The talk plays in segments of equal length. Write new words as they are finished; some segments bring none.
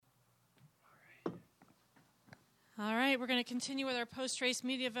All right, we're going to continue with our post-race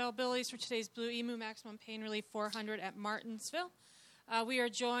media availabilities for today's Blue Emu Maximum Pain Relief 400 at Martinsville. We are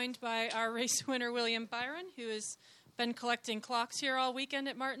joined by our race winner, William Byron, who has been collecting clocks here all weekend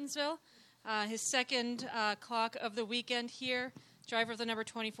at Martinsville. His second clock of the weekend here, driver of the number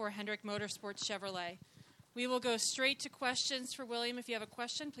 24 Hendrick Motorsports Chevrolet. We will go straight to questions for William. If you have a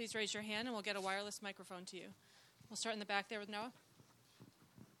question, please raise your hand and we'll get a wireless microphone to you. We'll start in the back there with Noah.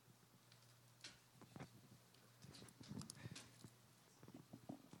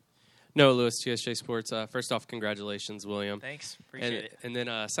 Noah Lewis, TSJ Sports. First off, congratulations, William. Thanks. Appreciate it. And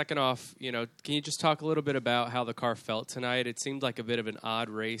then second off, can you just talk a little bit about how the car felt tonight? It seemed like a bit of an odd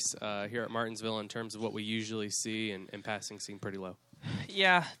race here at Martinsville in terms of what we usually see, and passing seemed pretty low.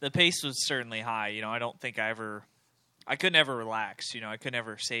 Yeah, the pace was certainly high. I don't think I could never relax. I could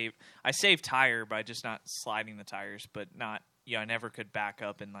never save. I saved tire by just not sliding the tires, but not, I never could back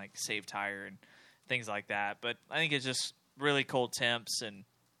up and save tire and things like that. But I think it's just really cold temps, and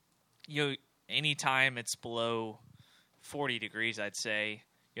anytime it's below 40 degrees, I'd say,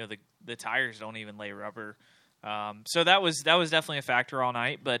 the tires don't even lay rubber. So that was definitely a factor all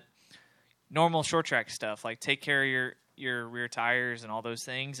night. But normal short track stuff, take care of your rear tires and all those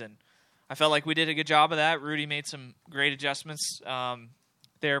things. And I felt like we did a good job of that. Rudy made some great adjustments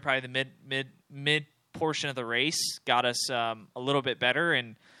there. Probably the mid portion of the race got us a little bit better,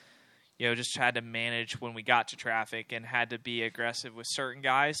 and just had to manage when we got to traffic and had to be aggressive with certain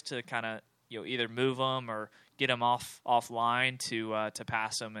guys to kind of, either move them or get them offline to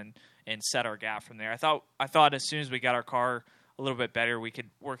pass them and set our gap from there. I thought as soon as we got our car a little bit better, we could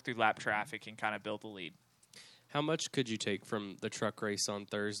work through lap traffic and kind of build the lead. How much could you take from the truck race on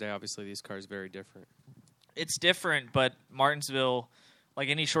Thursday? Obviously, these cars are very different. It's different, but Martinsville, like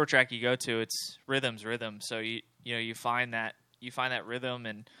any short track you go to, it's rhythm's rhythm. So you find that rhythm,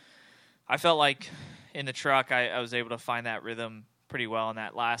 and I felt like in the truck I was able to find that rhythm pretty well in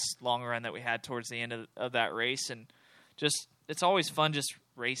that last long run that we had towards the end of that race. And just it's always fun just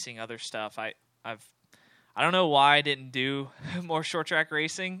racing other stuff. I don't know why I didn't do more short track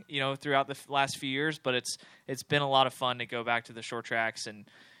racing, throughout the last few years, but it's been a lot of fun to go back to the short tracks and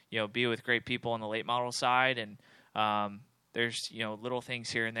be with great people on the late model side. And there's little things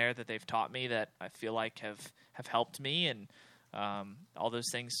here and there that they've taught me that I feel like have helped me, and all those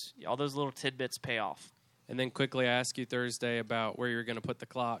things, all those little tidbits pay off. And then quickly, I asked you Thursday about where you're going to put the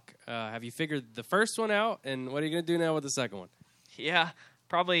clock. Have you figured the first one out, and what are you going to do now with the second one? Yeah,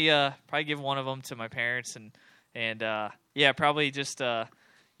 probably give one of them to my parents, and probably just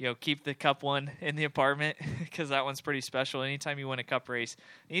keep the cup one in the apartment because that one's pretty special. Anytime you win a cup race,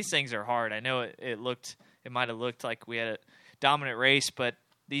 these things are hard. I know it might have looked like we had a dominant race, but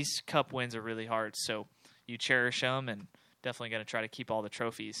these cup wins are really hard. So you cherish them, and definitely going to try to keep all the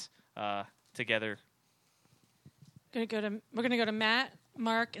trophies together. We're going to go to Matt,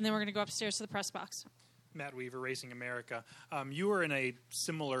 Mark, and then we're going to go upstairs to the press box. Matt Weaver, Racing America. You were in a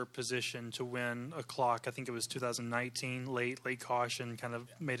similar position to win a clock. I think it was 2019, late caution, kind of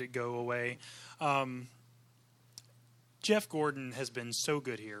made it go away. Jeff Gordon has been so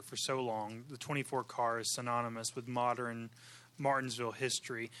good here for so long. The 24 car is synonymous with modern Martinsville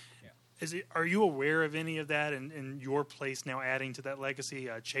history. Yeah. Are you aware of any of that and your place now adding to that legacy?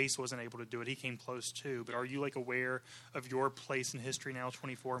 Chase wasn't able to do it. He came close too. But are you aware of your place in history now,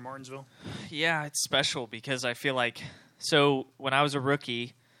 24 Martinsville? Yeah, it's special because I feel like, so when I was a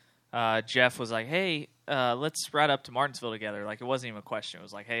rookie, Jeff was like, hey, let's ride up to Martinsville together. It wasn't even a question. It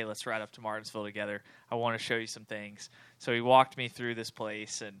was like, hey, let's ride up to Martinsville together. I want to show you some things. So he walked me through this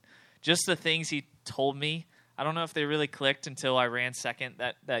place, and just the things he told me, I don't know if they really clicked until I ran second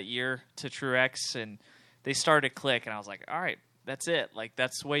that year to Truex, and they started to click, and I was like, all right, that's it.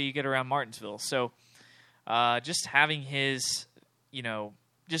 That's the way you get around Martinsville. So just having his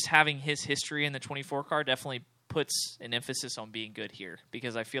history in the 24 car definitely puts an emphasis on being good here,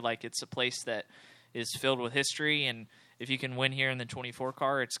 because I feel like it's a place that is filled with history, and if you can win here in the 24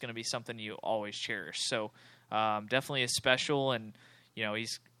 car, it's going to be something you always cherish. So definitely is special, and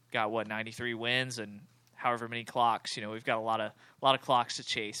he's got 93 wins and however many clocks. We've got a lot of clocks to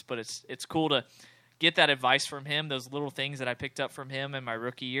chase, but it's cool to get that advice from him, those little things that I picked up from him in my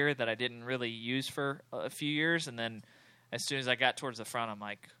rookie year that I didn't really use for a few years, and then as soon as I got towards the front, I'm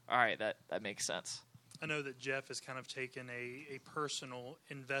like, all right, that makes sense. I know that Jeff has kind of taken a personal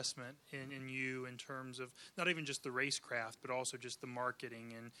investment in you in terms of not even just the racecraft, but also just the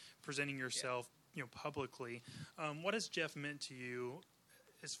marketing and presenting yourself publicly. What has Jeff meant to you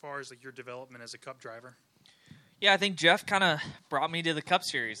as far as your development as a Cup driver? Yeah, I think Jeff kind of brought me to the Cup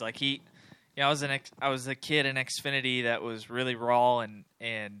Series. I was a kid in Xfinity that was really raw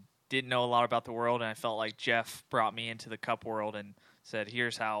and didn't know a lot about the world, and I felt like Jeff brought me into the Cup world and said,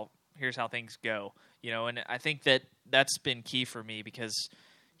 here's how things go, and I think that's been key for me because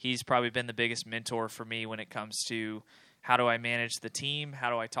he's probably been the biggest mentor for me when it comes to how do I manage the team,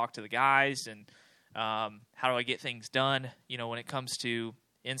 how do I talk to the guys, and how do I get things done, when it comes to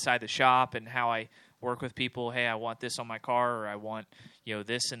inside the shop and how I work with people. Hey, I want this on my car, or I want,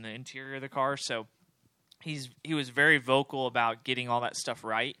 this in the interior of the car. So he was very vocal about getting all that stuff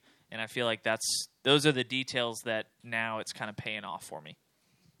right. And I feel like those are the details that now it's kind of paying off for me.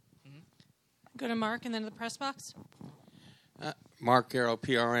 Go to Mark and then to the press box. Mark Garrow,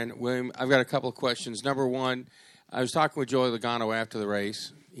 PRN. William, I've got a couple of questions. Number one, I was talking with Joey Logano after the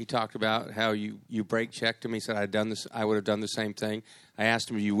race. He talked about how you brake checked him. He said, I would have done the same thing. I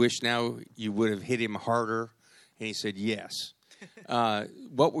asked him, do you wish now you would have hit him harder? And he said, yes.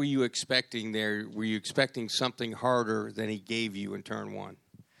 What were you expecting there? Were you expecting something harder than he gave you in turn one?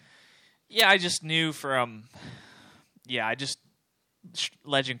 Yeah, I just knew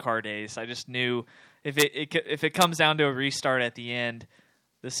legend car days. I just knew if it comes down to a restart at the end,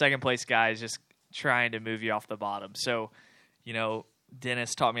 the second place guy is just trying to move you off the bottom. So,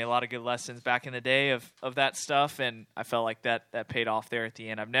 Dennis taught me a lot of good lessons back in the day of that stuff, and I felt like that paid off there at the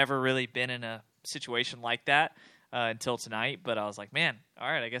end. I've never really been in a situation like that until tonight, but I was like, man,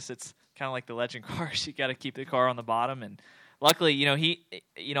 all right, I guess it's kind of like the legend cars. You got to keep the car on the bottom, and luckily,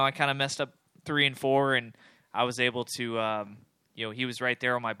 I kind of messed up 3 and 4, and I was able to, he was right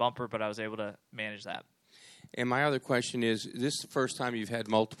there on my bumper, but I was able to manage that. And my other question is, this is the first time you've had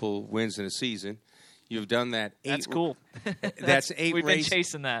multiple wins in a season. You've done that. That's cool. That's 8 We've races. been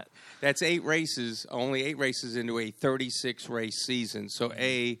chasing that. That's 8 races, only 8 races into a 36-race season. So,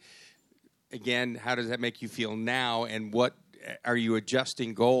 again, how does that make you feel now? And what are you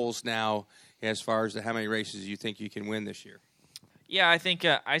adjusting goals now as far as how many races you think you can win this year? Yeah, I think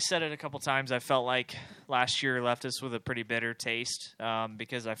I said it a couple times. I felt like last year left us with a pretty bitter taste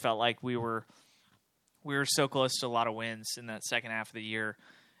because I felt like we were so close to a lot of wins in that second half of the year.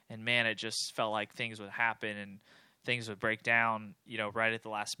 And, man, it just felt like things would happen and things would break down, right at the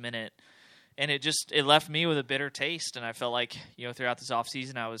last minute. And it left me with a bitter taste. And I felt like, throughout this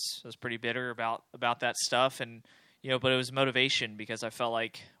offseason I was pretty bitter about that stuff. And, but it was motivation because I felt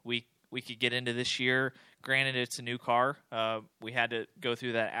like we could get into this year. Granted, it's a new car. We had to go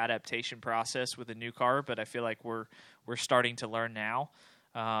through that adaptation process with a new car, but I feel like we're starting to learn now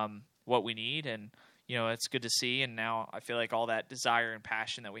what we need. And, it's good to see, and now I feel like all that desire and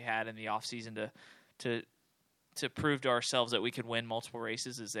passion that we had in the offseason to prove to ourselves that we could win multiple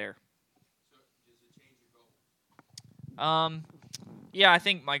races is there. So does it change your goal? Yeah, I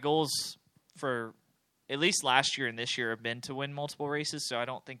think my goals for at least last year and this year have been to win multiple races, so I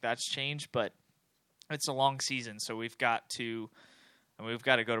don't think that's changed, but it's a long season, so we've got to go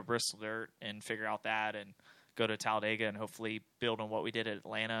to Bristol Dirt and figure out that and go to Talladega and hopefully build on what we did at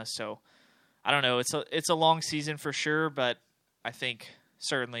Atlanta. So I don't know. It's a long season for sure, but I think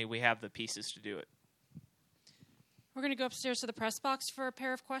certainly we have the pieces to do it. We're going to go upstairs to the press box for a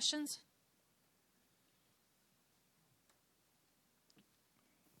pair of questions.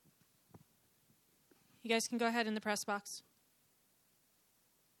 You guys can go ahead in the press box.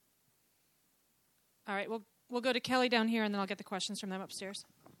 All right, we'll go to Kelly down here, and then I'll get the questions from them upstairs.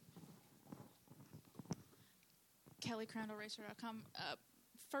 Kelly, CrowndleRacer.com.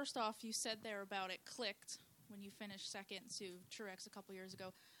 First off, you said there about it clicked when you finished second to Truex a couple years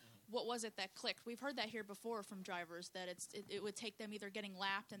ago. What was it that clicked? We've heard that here before from drivers, that it would take them either getting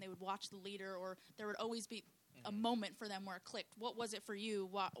lapped and they would watch the leader, or there would always be a moment for them where it clicked. What was it for you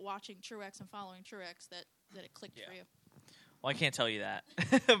watching Truex and following Truex that it clicked for you? Well, I can't tell you that,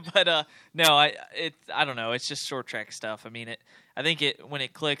 but no, I don't know. It's just short track stuff. I mean, I think when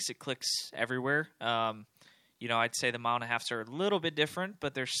it clicks everywhere. I'd say the mile and a halfs are a little bit different,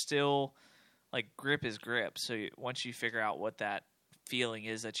 but they're still like grip is grip. So once you figure out what that feeling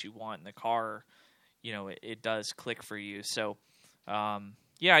is that you want in the car, it does click for you. So,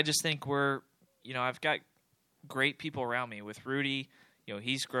 I just think I've got great people around me with Rudy.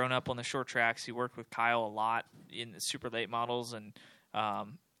 He's grown up on the short tracks. He worked with Kyle a lot in the super late models, and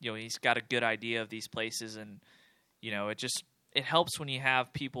he's got a good idea of these places. And it helps when you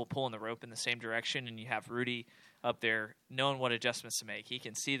have people pulling the rope in the same direction, and you have Rudy up there knowing what adjustments to make. He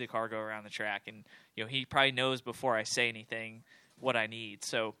can see the car go around the track, and he probably knows before I say anything what I need.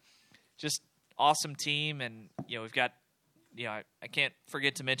 So, just awesome team, and we've got. I can't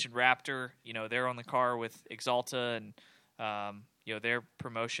forget to mention Raptor. They're on the car with Exalta and. Their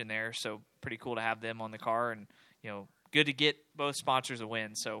promotion there, so pretty cool to have them on the car, and good to get both sponsors a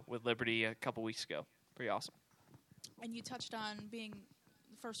win. So with Liberty a couple weeks ago, pretty awesome. And you touched on being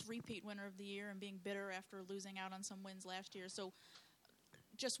first repeat winner of the year and being bitter after losing out on some wins last year. So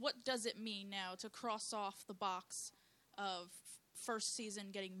just what does it mean now to cross off the box of first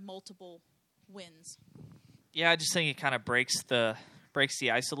season getting multiple wins? Yeah, I just think it kind of breaks the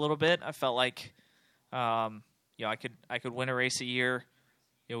ice a little bit. I felt like, I could win a race a year.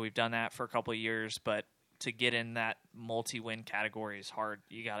 We've done that for a couple of years, but to get in that multi-win category is hard.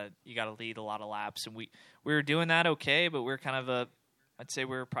 You gotta lead a lot of laps, and we were doing that okay, but we're kind of I'd say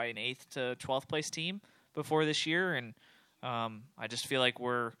we're probably an 8th to 12th place team before this year, and I just feel like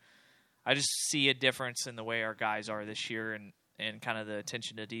I just see a difference in the way our guys are this year, and kind of the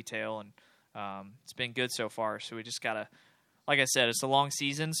attention to detail, and it's been good so far. So we just gotta, like I said, it's a long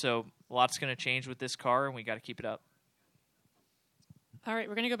season, so a lot's gonna change with this car, and we got to keep it up. All right,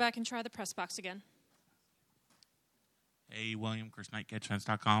 we're going to go back and try the press box again. Hey, William, Chris Knight,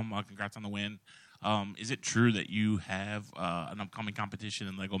 CatchFence.com. Congrats on the win. Is it true that you have an upcoming competition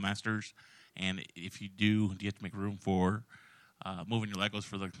in Lego Masters? And if you do you have to make room for moving your Legos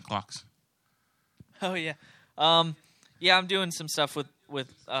for the clocks? Oh, yeah. I'm doing some stuff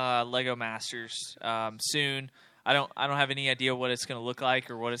with Lego Masters soon. I don't have any idea what it's going to look like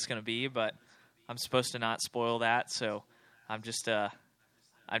or what it's going to be, but I'm supposed to not spoil that, so I'm just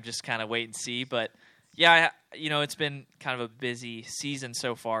kind of wait and see. But yeah, it's been kind of a busy season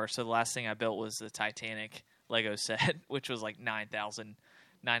so far. So the last thing I built was the Titanic Lego set, which was like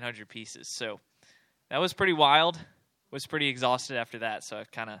 9,900 pieces. So that was pretty wild. Was pretty exhausted after that. So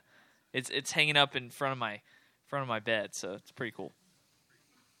I've kind of it's hanging up in front of my bed. So it's pretty cool.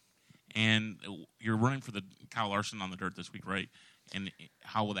 And you're running for the Kyle Larson on the dirt this week, right? And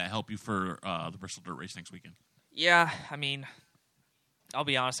how will that help you for the Bristol Dirt Race next weekend? Yeah, I mean, I'll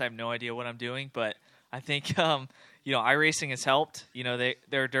be honest, I have no idea what I'm doing, but I think, iRacing has helped.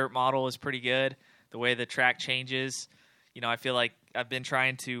 Their dirt model is pretty good. The way the track changes, I feel like I've been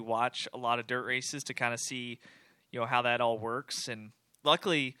trying to watch a lot of dirt races to kind of see, how that all works. And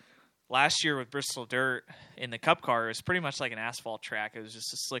luckily, last year with Bristol Dirt in the Cup car, it was pretty much like an asphalt track. It was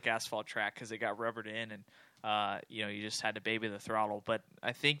just a slick asphalt track because it got rubbered in, and you just had to baby the throttle. But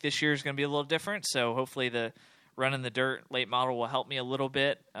I think this year is going to be a little different. So hopefully the running the dirt late model will help me a little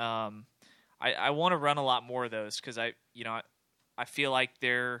bit. I want to run a lot more of those because I feel like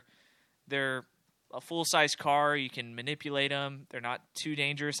they're a full size car. You can manipulate them. They're not too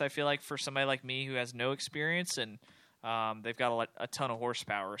dangerous. I feel like for somebody like me who has no experience, and they've got a ton of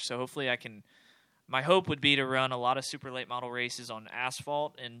horsepower. So hopefully I can. My hope would be to run a lot of super late model races on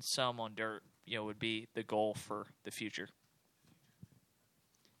asphalt and some on dirt. Would be the goal for the future.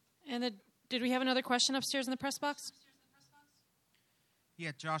 And did we have another question upstairs in the press box?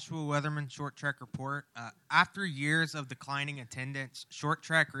 Yeah, Joshua Weatherman, Short Track Report. After years of declining attendance, short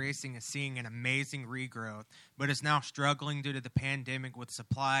track racing is seeing an amazing regrowth, but is now struggling due to the pandemic with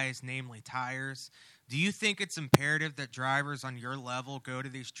supplies, namely tires. Do you think it's imperative that drivers on your level go to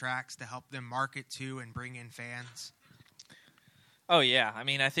these tracks to help them market to and bring in fans? Oh, yeah. I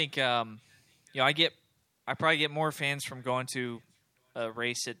mean, I think, I probably get more fans from going to a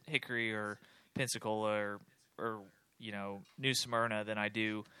race at Hickory or Pensacola or New Smyrna than I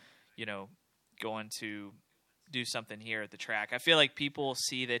do, going to do something here at the track. I feel like people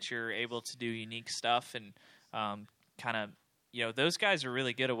see that you're able to do unique stuff and kind of, those guys are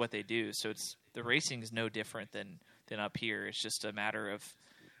really good at what they do. So the racing is no different than up here. It's just a matter of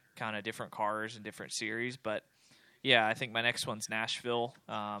kind of different cars and different series. But yeah, I think my next one's Nashville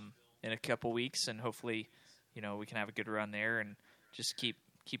in a couple weeks, and hopefully, we can have a good run there and just keep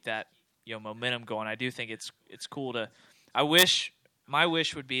that momentum going. I do think it's cool to. My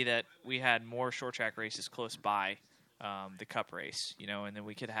wish would be that we had more short track races close by the Cup race, and then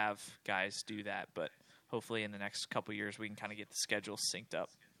we could have guys do that. But hopefully, in the next couple years, we can kind of get the schedule synced up.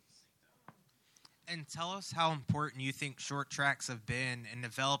 And tell us how important you think short tracks have been in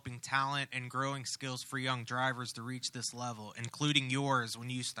developing talent and growing skills for young drivers to reach this level, including yours when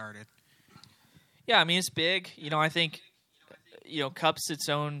you started. Yeah, I mean, it's big. I think, Cup's its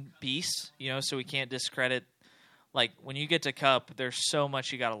own beast, so we can't discredit. Like, when you get to Cup, there's so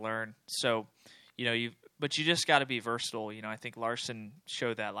much you got to learn. So, but you just got to be versatile. I think Larson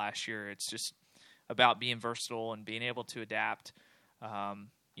showed that last year. It's just about being versatile and being able to adapt.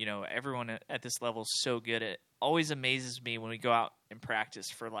 Everyone at this level is so good. It always amazes me when we go out and practice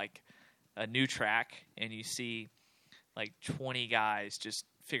for, like, a new track and you see, like, 20 guys just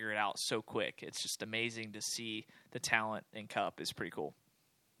figure it out so quick. It's just amazing to see the talent in Cup. It's pretty cool.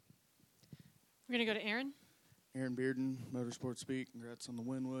 We're going to go to Aaron. Aaron Bearden, Motorsports Speak. Congrats on the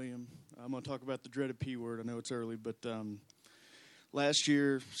win, William. I'm going to talk about the dreaded P word. I know it's early, but last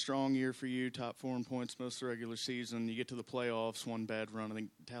year, strong year for you, top 4 in points most of the regular season. You get to the playoffs, one bad run. I think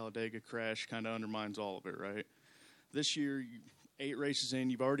Talladega crash kind of undermines all of it, right? This year, 8 races in,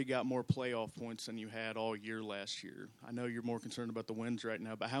 you've already got more playoff points than you had all year last year. I know you're more concerned about the wins right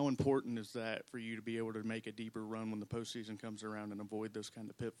now, but how important is that for you to be able to make a deeper run when the postseason comes around and avoid those kind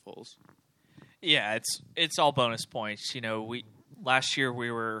of pitfalls? Yeah, it's all bonus points. Last year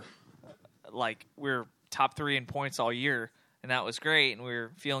we were top 3 in points all year, and that was great, and we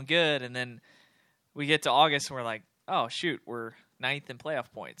were feeling good. And then we get to August, and we're like, oh shoot, we're 9th in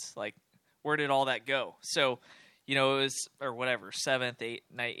playoff points. Like, where did all that go? So, it was, or whatever, 7th,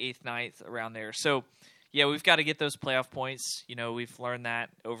 8th, 9th, around there. So, yeah, we've got to get those playoff points. We've learned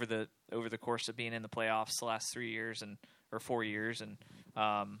that over the course of being in the playoffs the last 3 years or 4 years, and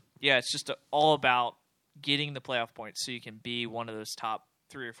it's just all about getting the playoff points so you can be one of those top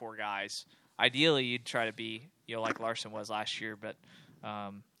 3 or 4 guys. Ideally, you'd try to be, like Larson was last year, but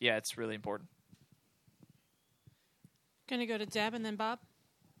it's really important. Going to go to Deb and then Bob.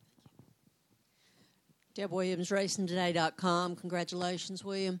 Deb Williams, RacingToday.com. Congratulations,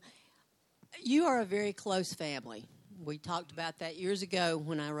 William. You are a very close family. We talked about that years ago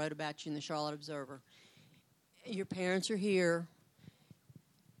when I wrote about you in the Charlotte Observer. Your parents are here.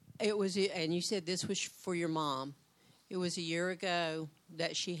 And you said this was for your mom. It was a year ago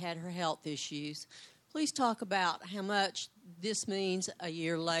that she had her health issues. Please talk about how much this means a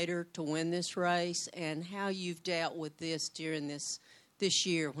year later to win this race and how you've dealt with this during this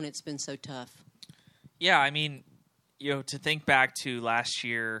year when it's been so tough. Yeah, I mean, to think back to last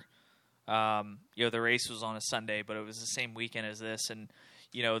year, the race was on a Sunday, but it was the same weekend as this. And,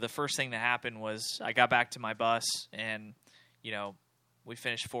 the first thing that happened was I got back to my bus and, we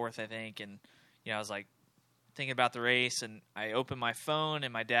finished 4th, I think. And, I was like thinking about the race and I opened my phone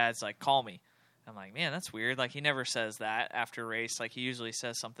and my dad's like, call me. I'm like, man, that's weird. Like, he never says that after a race. Like, he usually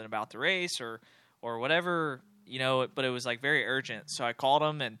says something about the race or whatever, but it was like very urgent. So I called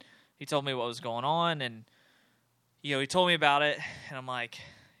him and he told me what was going on, and, he told me about it, and I'm like,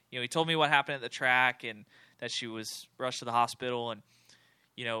 he told me what happened at the track and that she was rushed to the hospital, and,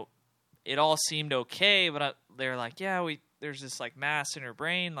 it all seemed okay, but they were like, yeah, there's this, like, mass in her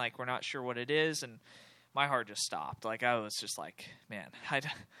brain, like, we're not sure what it is, and my heart just stopped. Like, I was just like, man,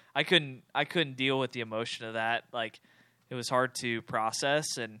 I couldn't deal with the emotion of that. Like, it was hard to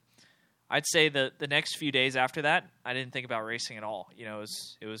process, and I'd say the next few days after that, I didn't think about racing at all.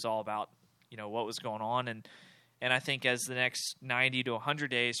 It was all about, what was going on. And I think as the next 90 to 100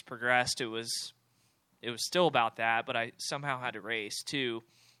 days progressed, it was still about that, but I somehow had to race too.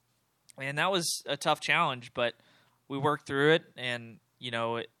 And that was a tough challenge, but we worked through it. And,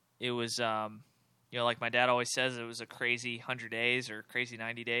 it was, like my dad always says, it was a crazy 100 days or crazy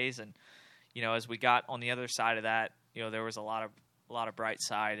 90 days. And, as we got on the other side of that, there was a lot of bright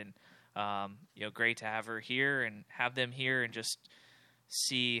side, and, great to have her here and have them here and just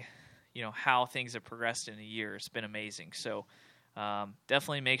see, how things have progressed in a year. It's been amazing. So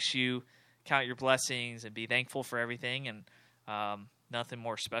definitely makes you count your blessings and be thankful for everything. And nothing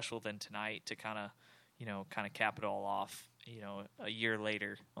more special than tonight to kind of cap it all off, a year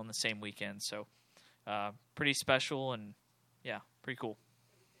later on the same weekend. So pretty special and, yeah, pretty cool.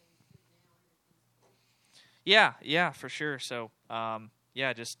 Yeah, for sure. So,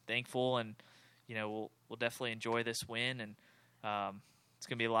 just thankful, and we'll definitely enjoy this win, and it's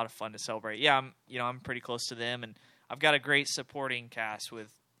gonna be a lot of fun to celebrate. Yeah, I'm pretty close to them, and I've got a great supporting cast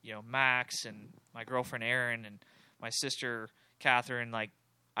with Max and my girlfriend Erin and my sister Catherine. Like,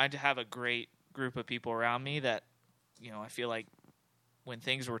 I have a great group of people around me that I feel like when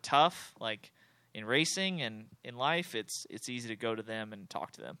things were tough, like in racing and in life, it's easy to go to them and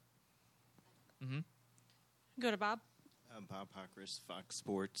talk to them. Mm-hmm. Go to Bob. Bob Pockris, Fox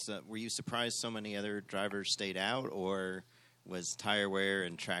Sports. Were you surprised so many other drivers stayed out, or was tire wear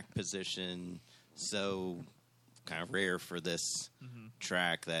and track position so kind of rare for this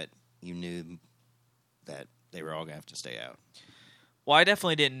track that you knew that they were all going to have to stay out? Well, I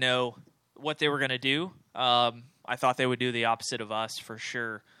definitely didn't know what they were going to do. I thought they would do the opposite of us for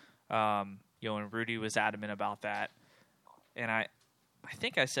sure. And Rudy was adamant about that. And I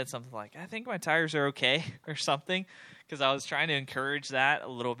think I said something like, I think my tires are okay or something, because I was trying to encourage that a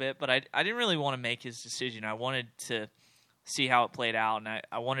little bit. But I didn't really want to make his decision. I wanted to see how it played out, and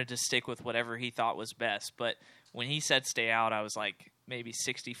I wanted to stick with whatever he thought was best. But when he said stay out, I was like maybe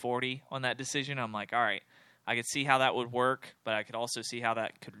 60-40 on that decision. I'm like, all right, I could see how that would work, but I could also see how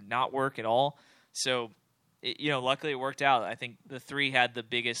that could not work at all. So, luckily it worked out. I think the 3 had the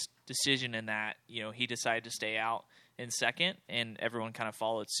biggest decision in that. He decided to stay out in second, and everyone kind of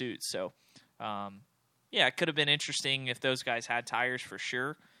followed suit. So, Yeah, it could have been interesting if those guys had tires for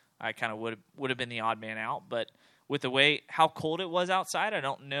sure. I kind of would have been the odd man out, but with the way how cold it was outside, I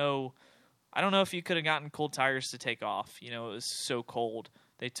don't know if you could have gotten cold tires to take off. It was so cold.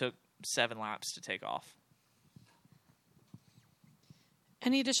 They took 7 laps to take off.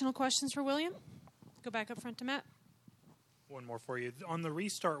 Any additional questions for William? Go back up front to Matt. One more for you. On the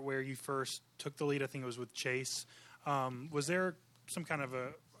restart where you first took the lead, I think it was with Chase, was there some kind of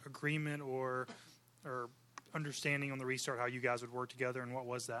a agreement or understanding on the restart how you guys would work together, and what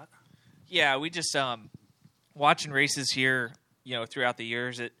was that? Yeah, we just watching races here, throughout the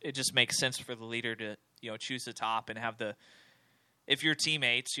years, it just makes sense for the leader to, choose the top and have if your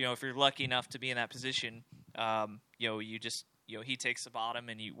teammates, if you're lucky enough to be in that position, you just, he takes the bottom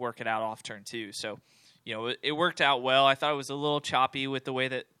and you work it out off turn 2. So, it worked out well. I thought it was a little choppy with the way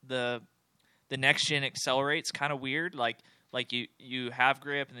that the next gen accelerates, kind of weird. Like you have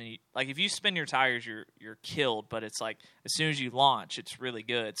grip, and then if you spin your tires, you're killed. But it's like as soon as you launch, it's really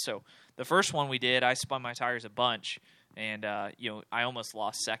good. So the first one we did, I spun my tires a bunch, and I almost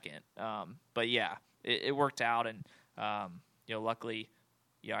lost second. But yeah, it worked out, and luckily,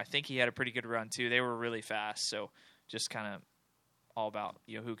 I think he had a pretty good run too. They were really fast, so just kind of all about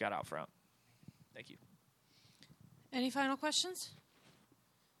who got out front. Thank you. Any final questions?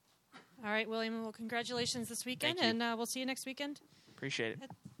 All right, William, well, congratulations this weekend, Thank you. and we'll see you next weekend. Appreciate it.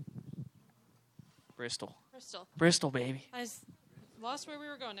 Bristol, Bristol. Bristol, baby. I lost where we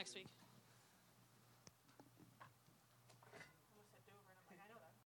were going next week.